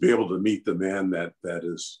 and to be able to meet the man that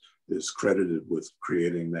is credited with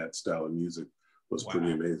creating that style of music was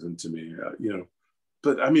pretty amazing to me. You know,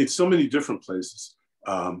 but I mean, so many different places.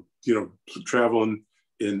 You know, traveling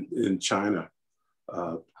in China,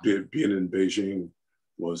 being in Beijing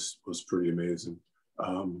was pretty amazing.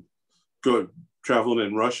 Good traveling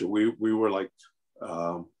in Russia. We were like,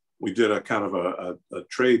 we did a kind of a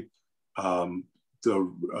trade.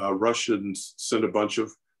 The Russians sent a bunch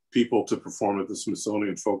of people to perform at the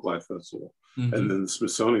Smithsonian Folklife Festival, and then the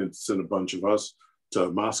Smithsonian sent a bunch of us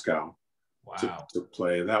to Moscow to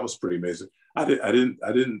play. That was pretty amazing. I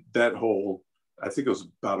didn't that whole, I think it was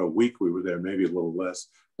about a week we were there, maybe a little less,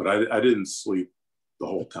 but I didn't sleep the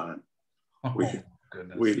whole time. We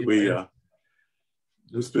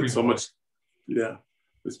spent so much,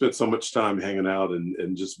 we spent so much time hanging out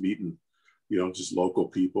and just meeting, you know, just local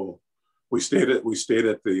people. We stayed at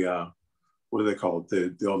the what do they call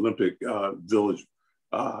it, the Olympic Village,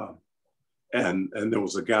 and there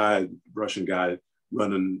was a Russian guy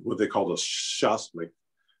running what they call a shashlik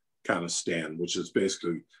kind of stand, which is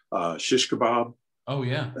basically shish kebab. Oh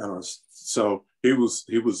yeah. So he was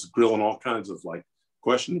grilling all kinds of like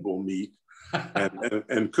questionable meat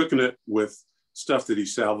and cooking it with stuff that he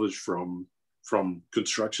salvaged from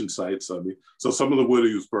construction sites. I mean, so some of the wood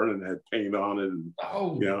he was burning had paint on it, and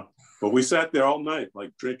but we sat there all night,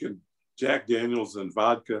 like drinking Jack Daniels and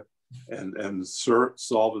vodka, and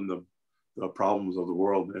solving the problems of the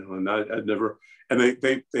world. And I'd never, and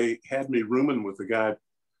they had me rooming with a guy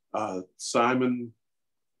Simon,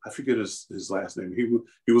 I forget his last name.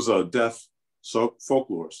 He was a deaf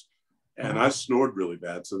folklorist, and I snored really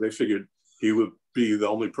bad, so they figured he would be the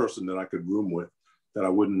only person that I could room with, that I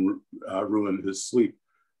wouldn't ruin his sleep.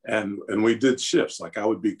 And we did shifts. Like I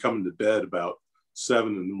would be coming to bed about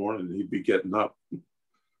 7 in the morning, and he'd be getting up.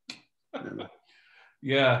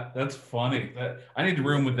 Yeah, that's funny. I need to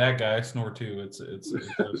room with that guy. I snore too. It's a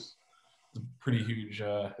pretty huge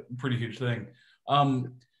thing.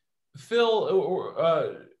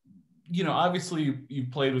 Phil, you know, obviously you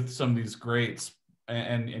played with some of these greats,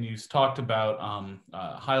 and you talked about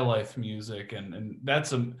high life music, and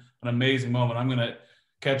that's an amazing moment. I'm gonna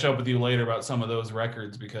catch up with you later about some of those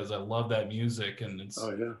records because I love that music, and it's.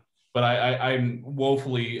 Oh yeah. But I'm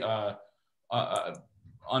woefully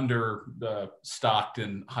under stocked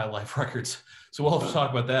in high life records, so we'll have to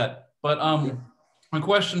talk about that. But my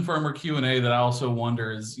question from our Q&A that I also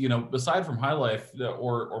wonder is, you know, aside from high life,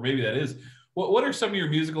 or maybe that is, what are some of your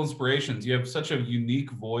musical inspirations? You have such a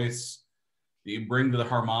unique voice that you bring to the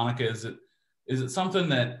harmonica. Is it something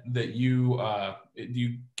that you do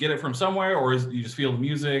you get it from somewhere, or is you just feel the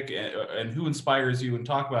music, and who inspires you, and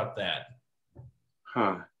talk about that?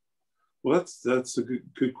 Well, that's a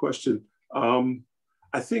good question.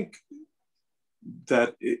 I think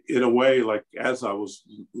that in a way, like as I was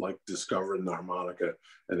like discovering the harmonica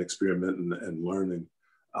and experimenting and learning,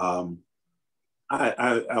 I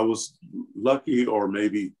was lucky, or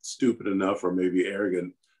maybe stupid enough, or maybe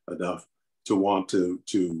arrogant enough to want to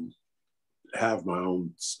have my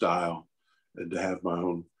own style and to have my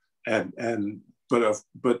own, but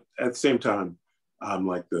at the same time, I'm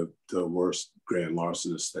like the worst grand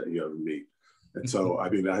larcenist that you ever meet. And so, I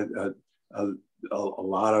mean, a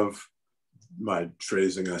lot of my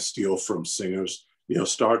phrasing I steal from singers, you know,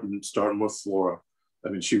 starting with Flora. I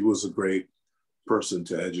mean, she was a great person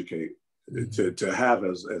to educate, to have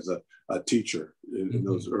as a teacher in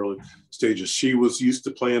those early stages. She was used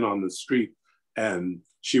to playing on the street, and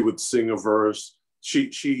she would sing a verse.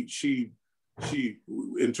 She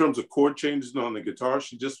in terms of chord changes on the guitar,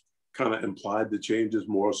 she just kind of implied the changes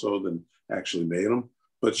more so than actually made them.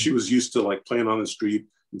 But she was used to like playing on the street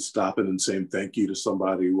and stopping and saying thank you to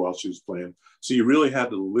somebody while she was playing. So you really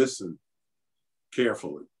had to listen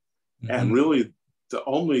carefully. And really the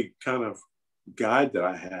only kind of guide that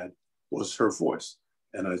I had was her voice.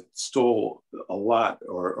 And I stole a lot,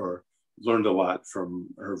 or learned a lot from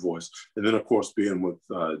her voice. And then of course, being with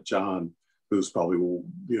John, who's probably, you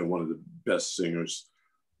know, one of the best singers,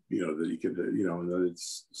 you know, that he could, you know, and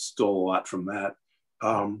it's stole a lot from that.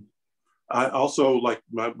 I also, like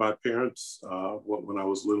my parents, when I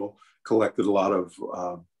was little, collected a lot of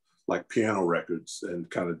like piano records and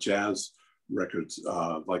kind of jazz records,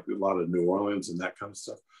 like a lot of New Orleans and that kind of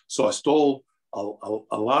stuff. So I stole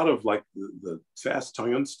a lot of like the fast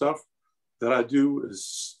tonguing stuff that I do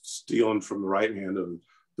is stealing from the right hand of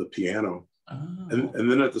the piano. Oh.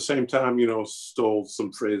 And then at the same time, you know, stole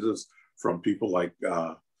some phrases from people like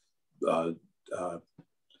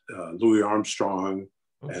Louis Armstrong,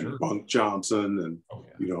 and Monk Johnson, and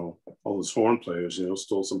you know, all those horn players, you know,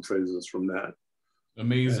 stole some phrases from that.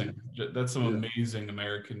 Amazing. That's some amazing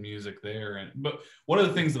American music there. But one of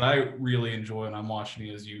the things that I really enjoy when I'm watching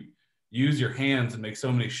you is you use your hands and make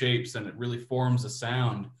so many shapes, and it really forms a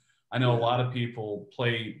sound. I know a lot of people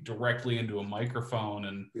play directly into a microphone,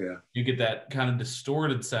 and you get that kind of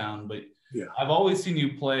distorted sound, but I've always seen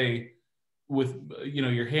you play with, you know,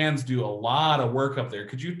 your hands do a lot of work up there.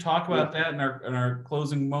 Could you talk about that in our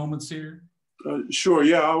closing moments here? Sure.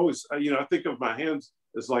 Yeah. I always, you know, I think of my hands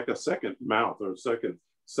as like a second mouth or a second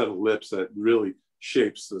set of lips that really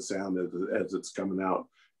shapes the sound as it's coming out.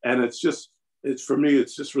 And for me,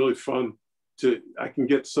 it's just really fun I can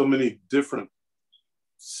get so many different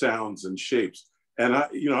sounds and shapes. And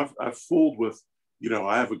I've fooled with, you know,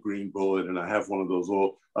 I have a green bullet, and I have one of those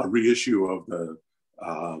old reissue of the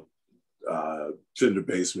Fender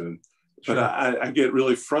Bassman, but I get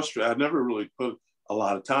really frustrated. I never really put a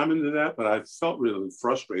lot of time into that, but I felt really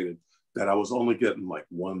frustrated that I was only getting like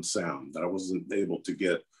one sound, that I wasn't able to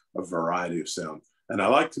get a variety of sound. And I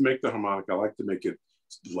like to make the harmonica, I like to make it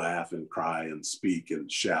laugh and cry and speak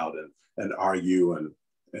and shout and argue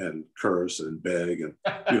and curse and beg, and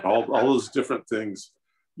you know, all those different things,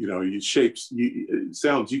 you know,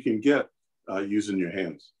 sounds you can get using your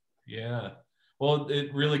hands. Yeah. Well,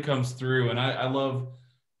 it really comes through, and I love,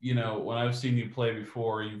 you know, when I've seen you play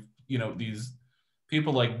before, you know, these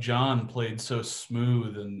people like John played so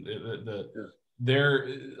smooth, and they're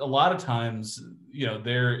a lot of times, you know,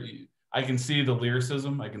 I can see the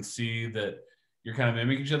lyricism, I can see that you're kind of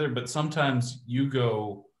mimicking each other, but sometimes you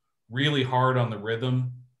go really hard on the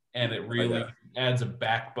rhythm, and it really adds a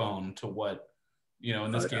backbone to what, you know,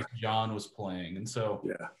 in this case, John was playing. And so,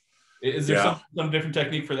 is there some different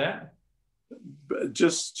technique for that? But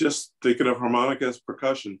just thinking of harmonica as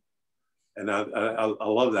percussion. And I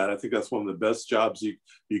love that. I think that's one of the best jobs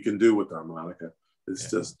you can do with the harmonica.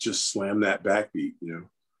 Is just slam that backbeat, you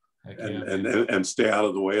know, and stay out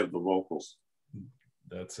of the way of the vocals.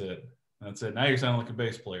 That's it. That's it. Now you're sounding like a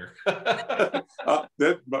bass player.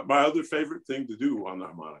 My other favorite thing to do on the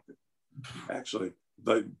harmonica, actually,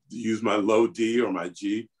 like use my low D or my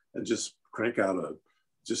G and just crank out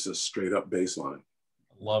just a straight up bass line.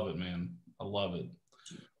 Love it, man. I love it.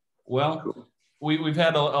 Well, cool. We've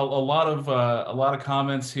had a lot of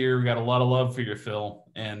comments here. We got a lot of love for you, Phil,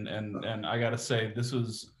 and I got to say, this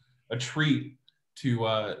was a treat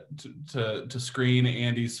to screen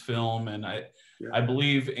Andy's film, and I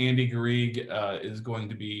believe Andy Garrigue is going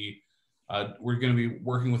to be. We're going to be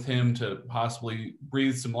working with him to possibly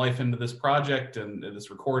breathe some life into this project and this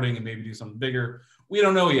recording, and maybe do something bigger. We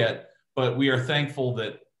don't know yet, but we are thankful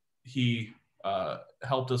that he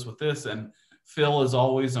helped us with this. And Phil, as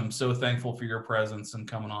always, I'm so thankful for your presence and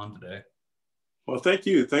coming on today. Well, thank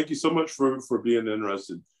you. Thank you so much for being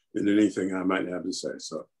interested in anything I might have to say.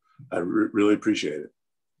 So I really appreciate it.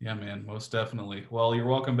 Yeah, man, most definitely. Well, you're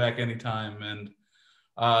welcome back anytime. And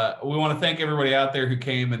we want to thank everybody out there who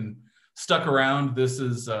came and stuck around. This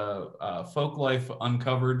is Folklife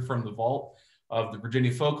Uncovered from the Vault of the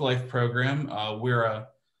Virginia Folklife program. We're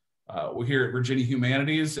here at Virginia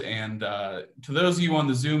Humanities, and to those of you on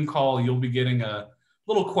the Zoom call, you'll be getting a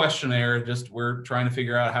little questionnaire. We're trying to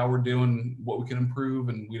figure out how we're doing, what we can improve,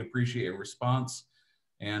 and we'd appreciate a response.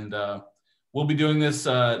 And we'll be doing this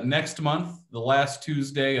next month, the last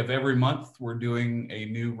Tuesday of every month. We're doing a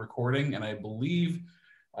new recording, and I believe,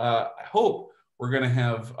 I hope we're going to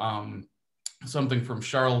have something from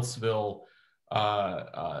Charlottesville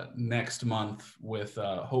next month with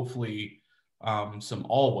hopefully some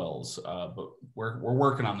Allwells, but we're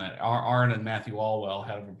working on that. Aaron and Matthew Allwell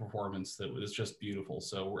had a performance that was just beautiful.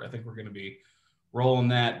 So I think we're going to be rolling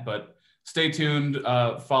that, but stay tuned.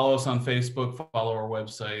 Follow us on Facebook, follow our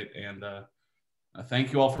website, and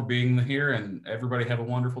thank you all for being here, and everybody have a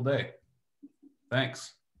wonderful day.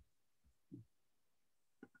 Thanks.